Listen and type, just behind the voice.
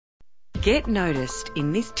Get noticed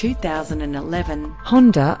in this 2011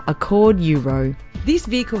 Honda Accord Euro. This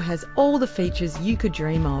vehicle has all the features you could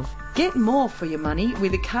dream of. Get more for your money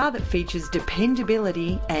with a car that features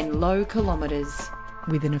dependability and low kilometres.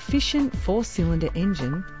 With an efficient 4-cylinder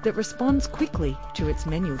engine that responds quickly to its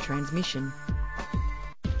manual transmission.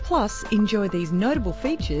 Plus, enjoy these notable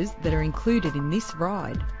features that are included in this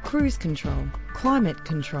ride: cruise control, climate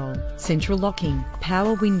control, central locking,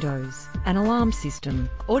 power windows, an alarm system,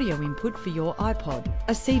 audio input for your iPod,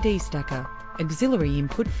 a CD stacker, auxiliary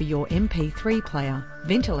input for your MP3 player,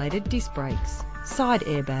 ventilated disc brakes, side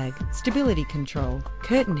airbag, stability control,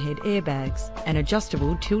 curtain head airbags, and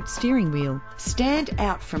adjustable tilt steering wheel. Stand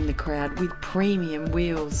out from the crowd with premium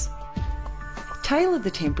wheels. Tailor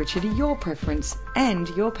the temperature to your preference and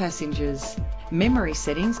your passengers. Memory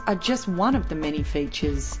settings are just one of the many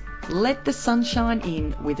features. Let the sunshine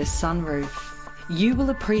in with a sunroof. You will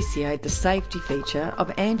appreciate the safety feature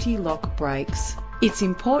of anti-lock brakes. It's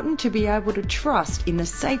important to be able to trust in the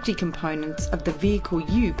safety components of the vehicle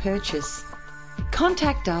you purchase.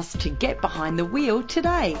 Contact us to get behind the wheel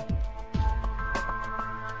today.